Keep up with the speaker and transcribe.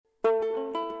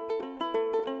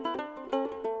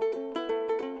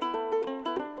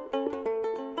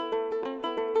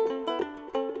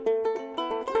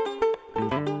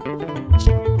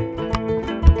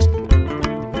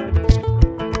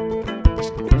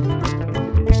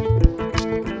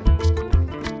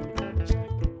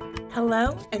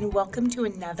and welcome to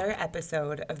another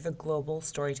episode of the Global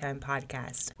Storytime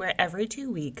Podcast, where every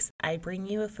 2 weeks I bring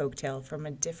you a folktale from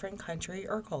a different country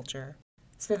or culture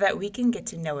so that we can get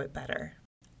to know it better.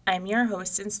 I'm your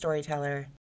host and storyteller,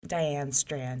 Diane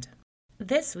Strand.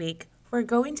 This week, we're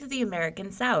going to the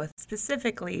American South,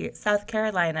 specifically South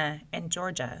Carolina and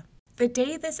Georgia. The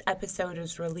day this episode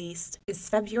is released is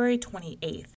February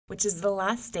 28th, which is the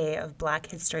last day of Black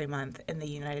History Month in the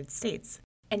United States.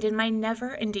 And in my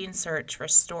never-ending search for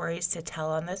stories to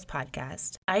tell on this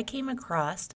podcast, I came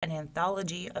across an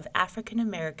anthology of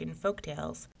African-American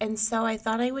folktales, and so I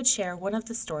thought I would share one of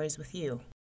the stories with you.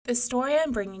 The story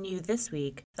I'm bringing you this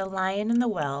week, The Lion and the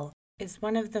Well, is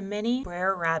one of the many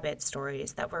Brer Rabbit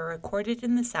stories that were recorded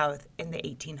in the South in the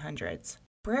 1800s.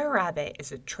 Brer Rabbit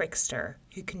is a trickster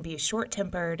who can be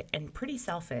short-tempered and pretty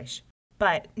selfish,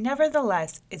 but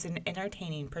nevertheless is an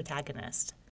entertaining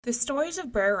protagonist. The stories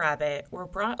of Brer Rabbit were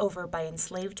brought over by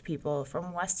enslaved people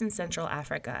from West and Central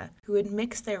Africa who would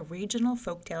mix their regional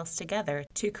folktales together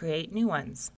to create new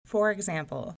ones. For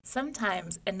example,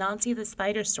 sometimes Anansi the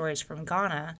Spider stories from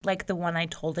Ghana, like the one I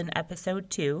told in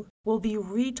episode 2, will be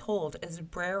retold as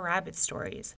Brer Rabbit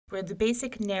stories, where the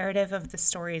basic narrative of the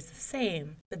story is the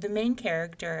same, but the main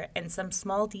character and some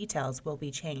small details will be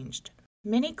changed.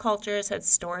 Many cultures had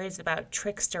stories about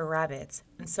trickster rabbits,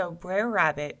 and so Brer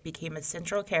Rabbit became a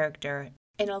central character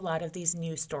in a lot of these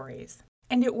new stories.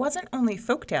 And it wasn't only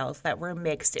folktales that were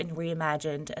mixed and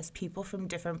reimagined as people from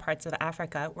different parts of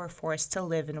Africa were forced to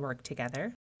live and work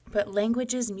together, but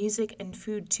languages, music, and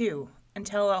food too,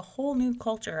 until a whole new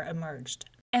culture emerged.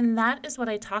 And that is what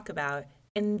I talk about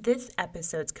in this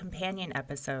episode's companion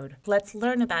episode. Let's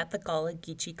learn about the Gullah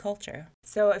Geechee culture.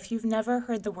 So if you've never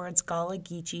heard the words Gullah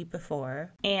Geechee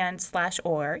before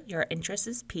or your interest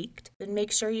is piqued, then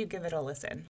make sure you give it a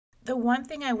listen. The one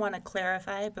thing I want to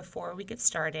clarify before we get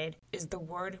started is the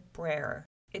word brer.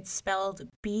 It's spelled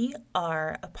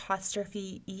B-R',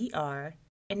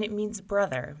 and it means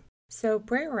brother. So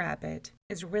Brer Rabbit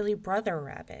is really Brother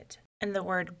Rabbit. And the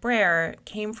word brer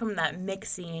came from that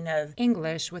mixing of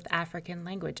English with African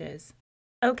languages.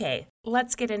 Okay,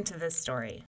 let's get into this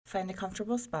story. Find a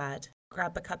comfortable spot,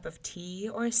 grab a cup of tea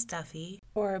or a stuffy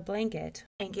or a blanket,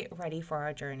 and get ready for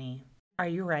our journey. Are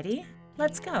you ready?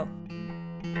 Let's go.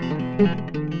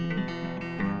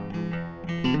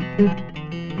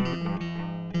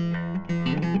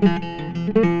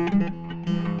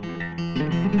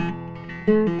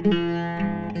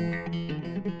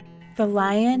 The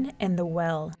Lion and the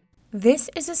Well. This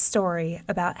is a story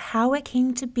about how it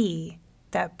came to be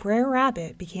that Brer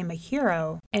Rabbit became a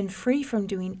hero and free from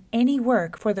doing any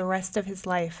work for the rest of his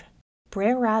life.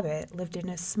 Brer Rabbit lived in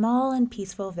a small and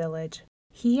peaceful village.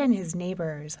 He and his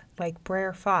neighbors, like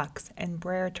Brer Fox and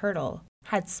Brer Turtle,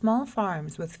 had small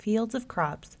farms with fields of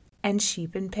crops and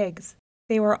sheep and pigs.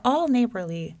 They were all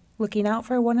neighborly, looking out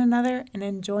for one another and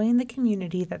enjoying the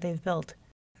community that they've built.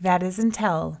 That is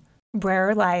until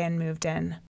Brer Lion moved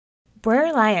in.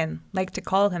 Brer Lion liked to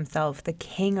call himself the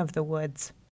king of the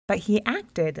woods, but he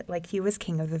acted like he was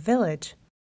king of the village.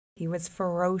 He was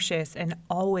ferocious and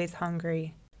always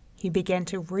hungry. He began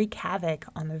to wreak havoc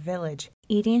on the village,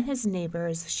 eating his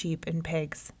neighbors' sheep and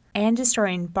pigs, and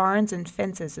destroying barns and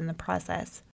fences in the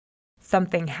process.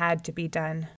 Something had to be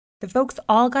done. The folks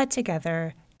all got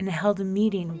together and held a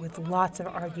meeting with lots of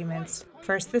arguments,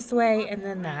 first this way and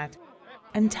then that,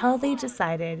 until they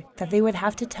decided that they would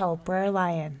have to tell Brer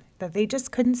Lion that they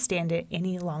just couldn't stand it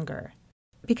any longer.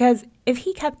 Because if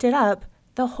he kept it up,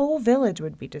 the whole village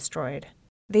would be destroyed.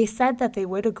 They said that they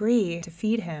would agree to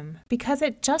feed him because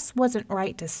it just wasn't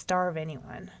right to starve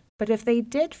anyone. But if they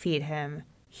did feed him,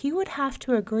 he would have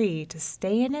to agree to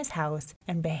stay in his house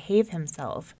and behave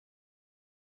himself.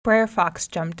 Brer Fox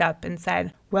jumped up and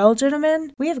said, "Well,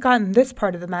 gentlemen, we have gotten this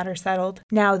part of the matter settled.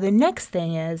 Now the next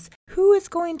thing is, who is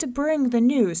going to bring the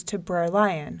news to Brer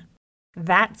Lion?"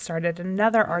 That started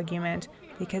another argument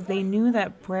because they knew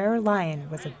that Brer Lion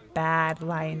was a bad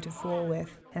lion to fool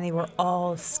with, and they were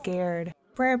all scared.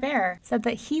 Brer Bear said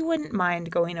that he wouldn't mind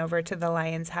going over to the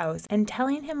lion's house and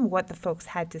telling him what the folks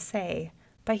had to say,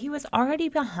 but he was already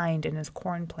behind in his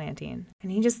corn planting,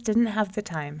 and he just didn't have the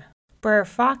time. Brer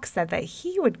Fox said that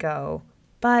he would go,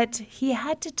 but he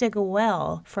had to dig a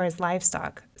well for his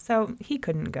livestock, so he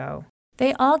couldn't go.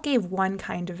 They all gave one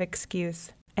kind of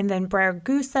excuse, and then Brer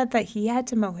Goose said that he had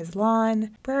to mow his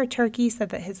lawn, Brer Turkey said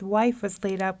that his wife was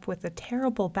laid up with a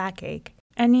terrible backache,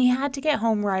 and he had to get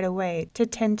home right away to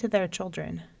tend to their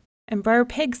children. And Brer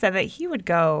Pig said that he would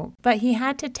go, but he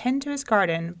had to tend to his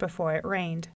garden before it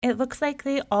rained. It looks like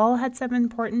they all had some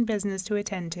important business to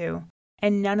attend to,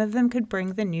 and none of them could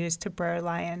bring the news to Brer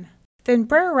Lion. Then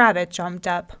Brer Rabbit jumped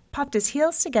up, popped his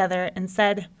heels together, and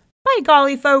said, "By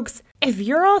golly, folks, if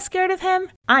you're all scared of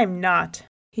him, I'm not."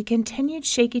 He continued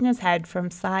shaking his head from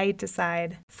side to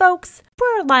side. "Folks,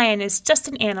 Brer Lion is just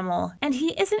an animal, and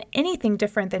he isn't anything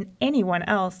different than anyone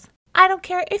else. I don't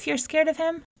care if you're scared of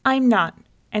him, I'm not,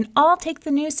 and I'll take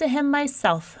the news to him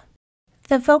myself."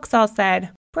 The folks all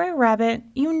said, "Brer Rabbit,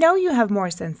 you know you have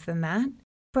more sense than that.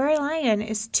 Brer Lion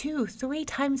is 2-3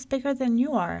 times bigger than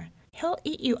you are. He'll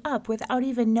eat you up without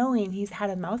even knowing he's had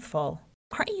a mouthful.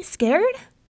 Aren't you scared?"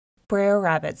 Brer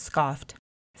Rabbit scoffed.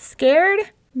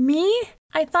 "Scared? Me?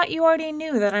 I thought you already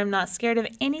knew that I'm not scared of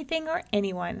anything or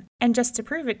anyone. And just to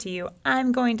prove it to you,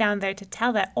 I'm going down there to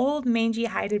tell that old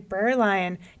mangy-hided Brer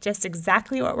Lion just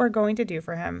exactly what we're going to do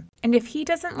for him. And if he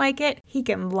doesn't like it, he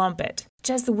can lump it.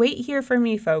 Just wait here for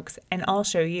me, folks, and I'll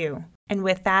show you." And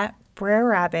with that, Brer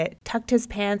Rabbit tucked his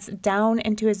pants down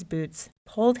into his boots,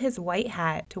 pulled his white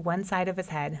hat to one side of his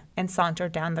head, and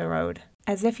sauntered down the road,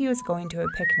 as if he was going to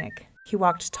a picnic. He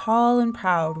walked tall and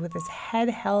proud with his head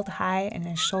held high and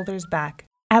his shoulders back.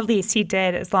 At least he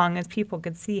did as long as people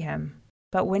could see him.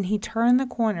 But when he turned the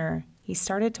corner, he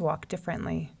started to walk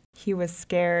differently. He was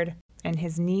scared, and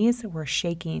his knees were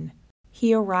shaking.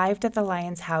 He arrived at the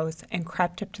lion's house and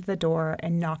crept up to the door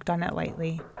and knocked on it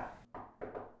lightly.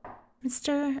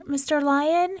 Mr.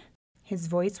 Lion?" His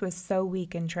voice was so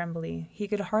weak and trembly, he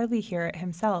could hardly hear it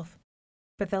himself.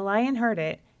 But the lion heard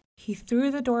it. He threw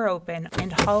the door open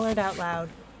and hollered out loud,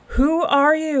 "Who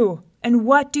are you? And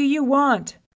what do you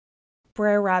want?"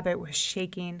 Brer Rabbit was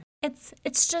shaking.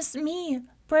 It's just me,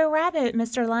 Brer Rabbit,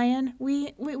 Mr. Lion.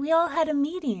 We all had a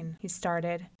meeting," he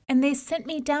started. "And they sent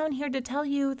me down here to tell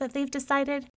you that they've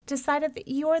decided that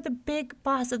you're the big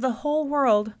boss of the whole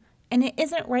world. And it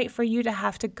isn't right for you to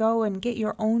have to go and get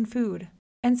your own food.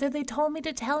 And so they told me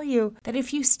to tell you that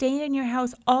if you stay in your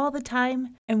house all the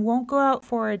time and won't go out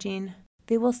foraging,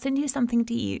 they will send you something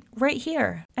to eat right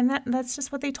here. And that's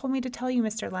just what they told me to tell you,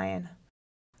 Mr. Lion."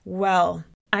 "Well,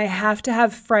 I have to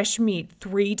have fresh meat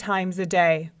 3 times a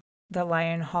day," the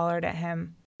lion hollered at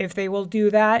him. "If they will do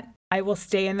that, I will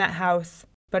stay in that house.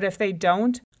 But if they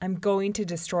don't, I'm going to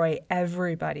destroy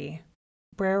everybody."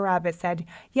 Brer Rabbit said,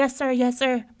 yes, sir,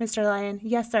 Mr. Lion,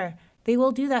 yes, sir. They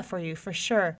will do that for you, for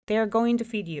sure. They are going to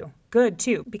feed you. Good,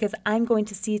 too, because I'm going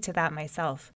to see to that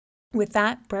myself." With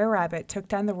that, Brer Rabbit took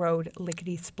down the road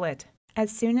lickety-split. As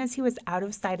soon as he was out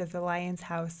of sight of the lion's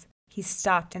house, he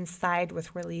stopped and sighed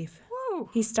with relief. Woo!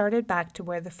 He started back to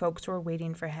where the folks were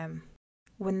waiting for him.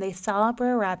 When they saw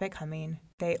Brer Rabbit coming,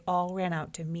 they all ran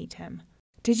out to meet him.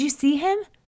 "Did you see him?"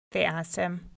 they asked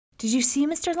him. "Did you see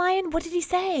Mr. Lion? What did he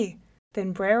say?"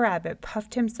 Then Brer Rabbit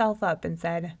puffed himself up and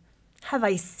said, "Have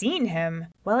I seen him?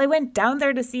 Well, I went down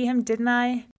there to see him, didn't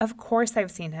I? Of course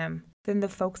I've seen him." Then the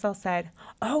folks all said,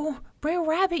 "Oh, Brer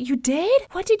Rabbit, you did?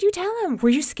 What did you tell him? Were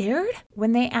you scared?"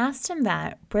 When they asked him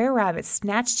that, Brer Rabbit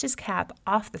snatched his cap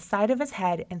off the side of his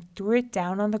head and threw it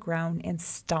down on the ground and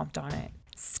stomped on it.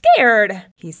 "Scared?"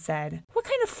 he said. "What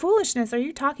kind of foolishness are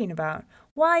you talking about?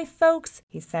 Why, folks,"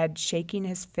 he said, shaking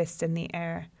his fist in the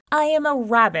air, "I am a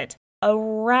rabbit. A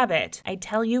rabbit. I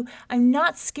tell you, I'm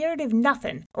not scared of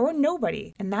nothing or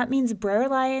nobody, and that means Brer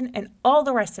Lion and all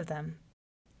the rest of them."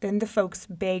 Then the folks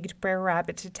begged Brer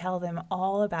Rabbit to tell them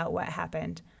all about what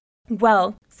happened.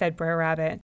 "Well," said Brer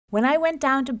Rabbit, "when I went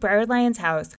down to Brer Lion's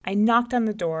house, I knocked on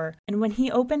the door, and when he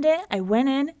opened it, I went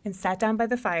in and sat down by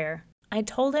the fire. I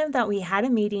told him that we had a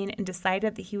meeting and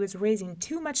decided that he was raising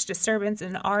too much disturbance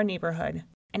in our neighborhood.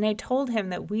 And I told him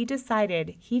that we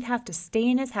decided he'd have to stay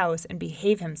in his house and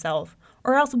behave himself,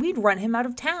 or else we'd run him out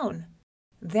of town.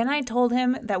 Then I told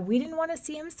him that we didn't want to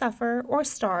see him suffer or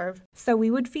starve, so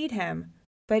we would feed him,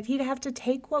 but he'd have to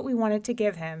take what we wanted to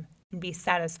give him and be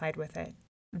satisfied with it."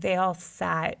 They all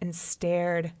sat and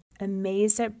stared,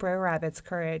 amazed at Brer Rabbit's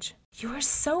courage. "You are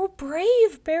so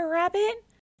brave, Brer Rabbit."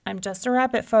 "I'm just a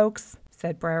rabbit, folks,"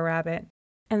 said Brer Rabbit.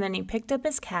 And then he picked up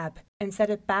his cap and set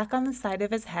it back on the side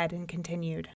of his head and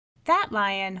continued, "That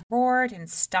lion roared and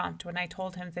stomped when I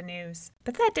told him the news.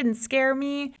 But that didn't scare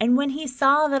me, and when he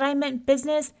saw that I meant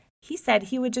business, he said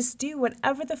he would just do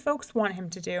whatever the folks want him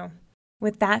to do."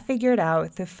 With that figured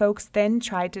out, the folks then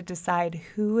tried to decide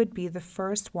who would be the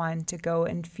first one to go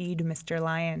and feed Mr.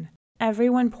 Lion.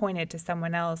 Everyone pointed to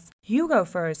someone else. "You go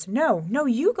first. No,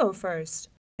 you go first."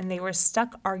 And they were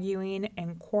stuck arguing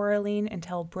and quarreling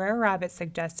until Brer Rabbit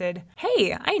suggested,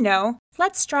 "Hey, I know.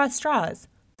 Let's draw straws.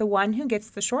 The one who gets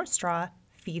the short straw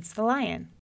feeds the lion."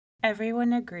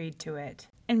 Everyone agreed to it,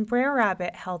 and Brer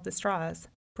Rabbit held the straws.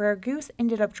 Brer Goose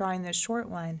ended up drawing the short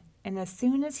one, and as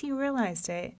soon as he realized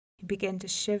it, he began to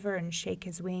shiver and shake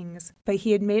his wings. But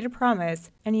he had made a promise,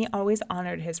 and he always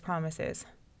honored his promises.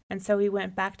 and so he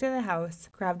went back to the house,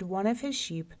 grabbed one of his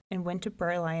sheep, and went to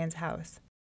Brer Lion's house.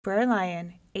 Brer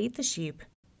Lion ate the sheep,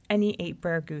 and he ate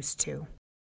Brer Goose too.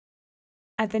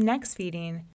 At the next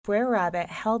feeding, Brer Rabbit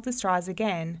held the straws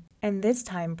again, and this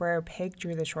time Brer Pig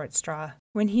drew the short straw.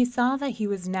 When he saw that he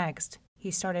was next,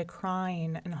 he started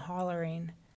crying and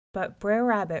hollering. But Brer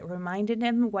Rabbit reminded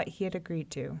him what he had agreed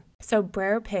to. So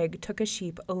Brer Pig took a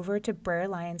sheep over to Brer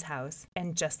Lion's house,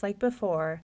 and just like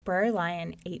before, Brer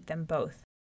Lion ate them both.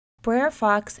 Brer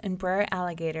Fox and Brer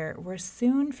Alligator were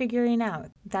soon figuring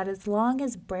out that as long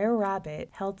as Brer Rabbit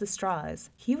held the straws,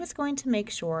 he was going to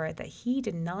make sure that he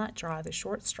did not draw the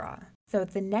short straw. So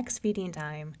at the next feeding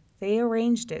time, they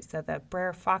arranged it so that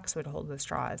Brer Fox would hold the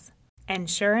straws. And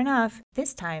sure enough,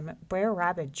 this time Brer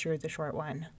Rabbit drew the short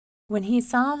one. When he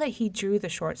saw that he drew the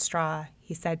short straw,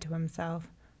 he said to himself,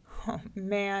 "Oh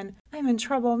man, I'm in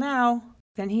trouble now."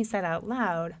 Then he said out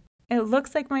loud, "It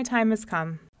looks like my time has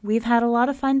come. We've had a lot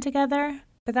of fun together,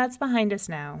 but that's behind us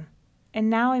now. And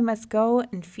now I must go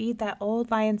and feed that old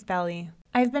lion's belly.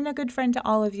 I've been a good friend to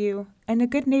all of you, and a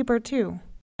good neighbor too.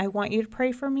 I want you to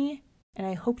pray for me, and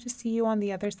I hope to see you on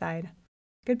the other side.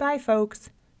 Goodbye, folks."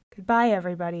 "Goodbye,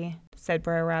 everybody," said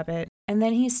Brer Rabbit. And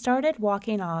then he started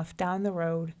walking off down the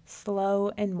road,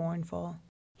 slow and mournful.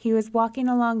 He was walking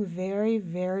along very,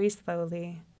 very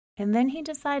slowly. And then he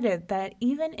decided that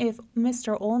even if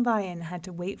Mr. Old Lion had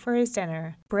to wait for his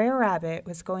dinner, Brer Rabbit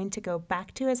was going to go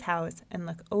back to his house and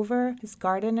look over his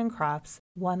garden and crops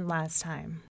one last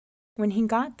time. When he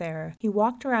got there, he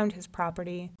walked around his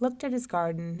property, looked at his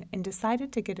garden, and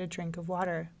decided to get a drink of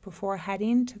water before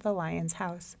heading to the lion's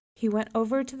house. He went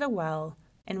over to the well,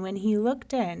 and when he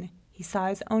looked in, he saw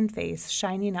his own face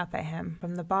shining up at him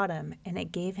from the bottom, and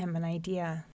it gave him an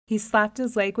idea. He slapped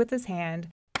his leg with his hand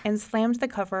and slammed the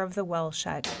cover of the well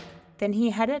shut. Then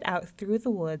he headed out through the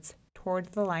woods toward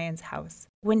the lion's house.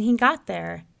 When he got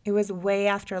there, it was way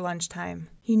after lunchtime.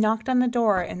 He knocked on the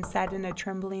door and said in a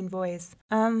trembling voice,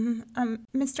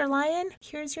 Mr. Lion,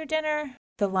 here's your dinner."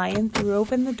 The lion threw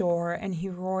open the door and he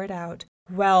roared out,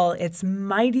 "Well, it's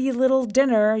mighty little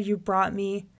dinner you brought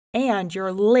me, and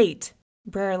you're late."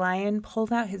 Brer Lion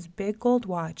pulled out his big gold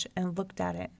watch and looked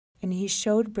at it, and he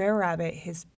showed Brer Rabbit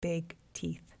his big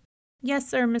teeth. "Yes,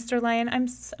 sir, Mr. Lion, I'm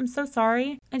so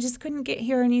sorry. I just couldn't get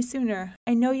here any sooner.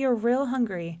 I know you're real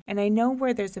hungry, and I know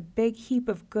where there's a big heap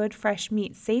of good fresh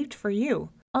meat saved for you.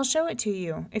 I'll show it to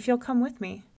you if you'll come with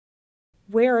me."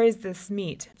 "Where is this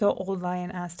meat?" the old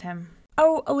lion asked him.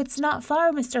 Oh, it's not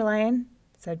far, Mr. Lion,"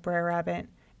 said Brer Rabbit.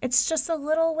 "It's just a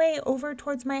little way over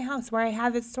towards my house where I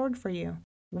have it stored for you."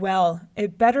 "Well,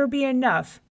 it better be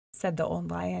enough," said the old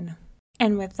lion.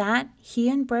 And with that, he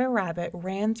and Brer Rabbit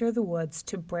ran through the woods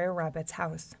to Brer Rabbit's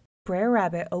house. Brer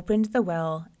Rabbit opened the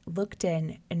well, looked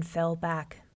in, and fell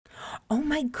back. "Oh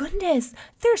my goodness!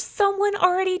 There's someone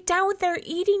already down there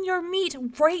eating your meat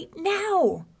right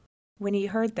now!" When he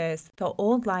heard this, the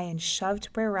old lion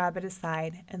shoved Brer Rabbit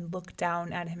aside and looked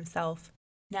down at himself.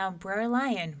 Now, Brer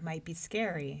Lion might be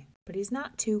scary, but he's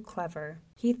not too clever.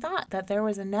 He thought that there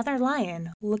was another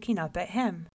lion looking up at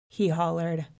him. He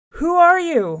hollered, "Who are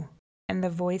you?" And the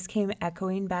voice came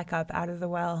echoing back up out of the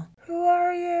well. "Who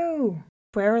are you?"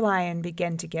 Brer Lion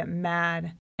began to get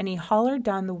mad, and he hollered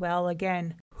down the well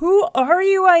again. "Who are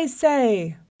you, I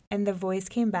say?" And the voice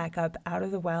came back up out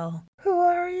of the well. "Who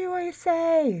are you, I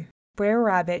say?" Brer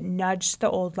Rabbit nudged the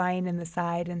old lion in the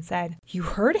side and said, "You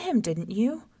heard him, didn't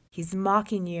you? He's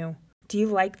mocking you. Do you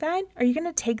like that? Are you going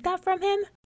to take that from him?"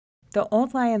 The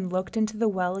old lion looked into the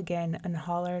well again and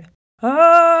hollered,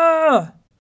 "Ah!"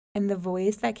 And the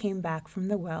voice that came back from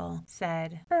the well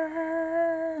said,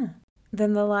 "Ah!"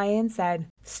 Then the lion said,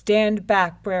 "Stand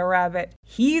back, Brer Rabbit.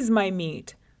 He's my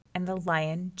meat." And the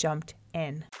lion jumped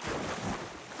in.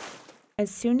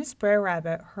 As soon as Brer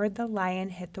Rabbit heard the lion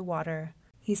hit the water,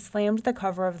 he slammed the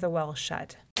cover of the well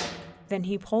shut. Then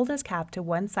he pulled his cap to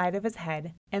one side of his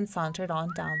head and sauntered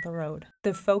on down the road.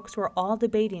 The folks were all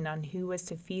debating on who was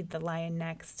to feed the lion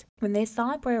next. When they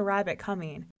saw Brer Rabbit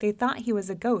coming, they thought he was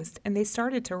a ghost and they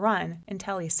started to run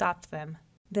until he stopped them.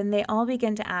 Then they all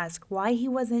began to ask why he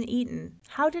wasn't eaten.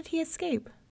 How did he escape?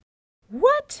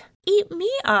 "What? Eat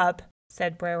me up?"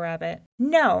 said Brer Rabbit.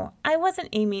 "No, I wasn't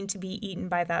aiming to be eaten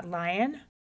by that lion."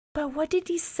 "But what did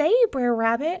he say, Brer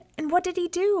Rabbit? And what did he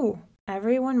do?"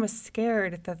 Everyone was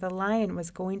scared that the lion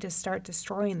was going to start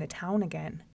destroying the town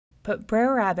again. But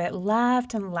Brer Rabbit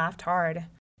laughed and laughed hard.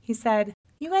 He said,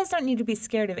 "You guys don't need to be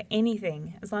scared of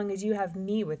anything as long as you have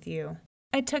me with you.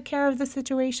 I took care of the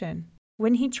situation.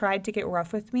 When he tried to get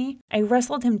rough with me, I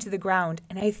wrestled him to the ground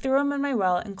and I threw him in my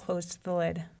well and closed the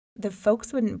lid." The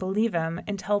folks wouldn't believe him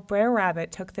until Brer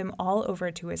Rabbit took them all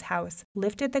over to his house,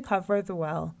 lifted the cover of the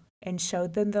well, and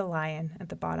showed them the lion at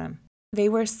the bottom. They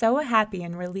were so happy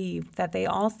and relieved that they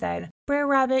all said, "Brer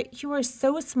Rabbit, you are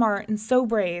so smart and so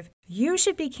brave. You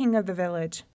should be king of the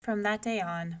village." From that day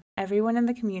on, everyone in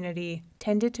the community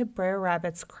tended to Brer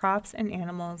Rabbit's crops and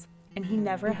animals, and he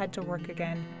never had to work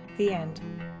again. The end.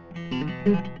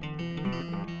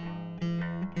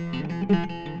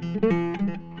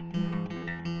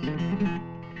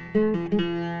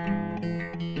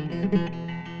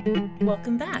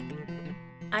 Welcome back.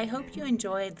 I hope you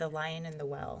enjoyed The Lion in the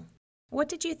Well. What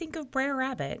did you think of Brer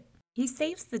Rabbit? He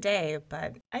saves the day,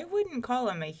 but I wouldn't call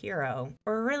him a hero,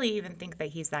 or really even think that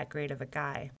he's that great of a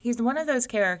guy. He's one of those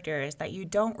characters that you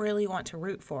don't really want to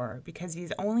root for because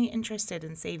he's only interested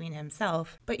in saving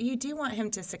himself, but you do want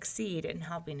him to succeed in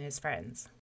helping his friends.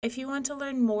 If you want to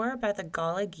learn more about the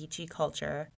Gullah Geechee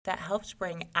culture that helped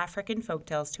bring African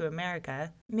folktales to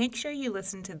America, make sure you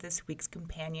listen to this week's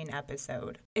companion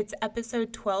episode. It's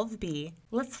episode 12B,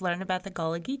 Let's Learn About the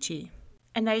Gullah Geechee.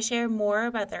 And I share more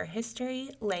about their history,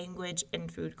 language, and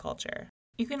food culture.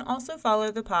 You can also follow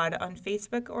the pod on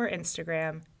Facebook or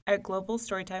Instagram at Global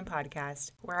Storytime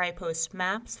Podcast, where I post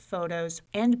maps, photos,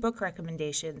 and book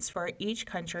recommendations for each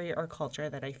country or culture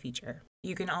that I feature.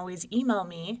 You can always email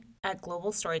me at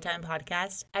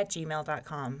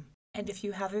globalstorytimepodcast@gmail.com. And if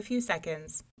you have a few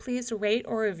seconds, please rate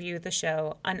or review the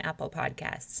show on Apple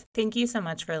Podcasts. Thank you so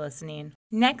much for listening.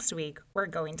 Next week, we're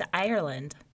going to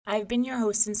Ireland. I've been your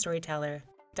host and storyteller,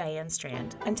 Diane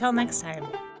Strand. Until next time,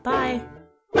 bye!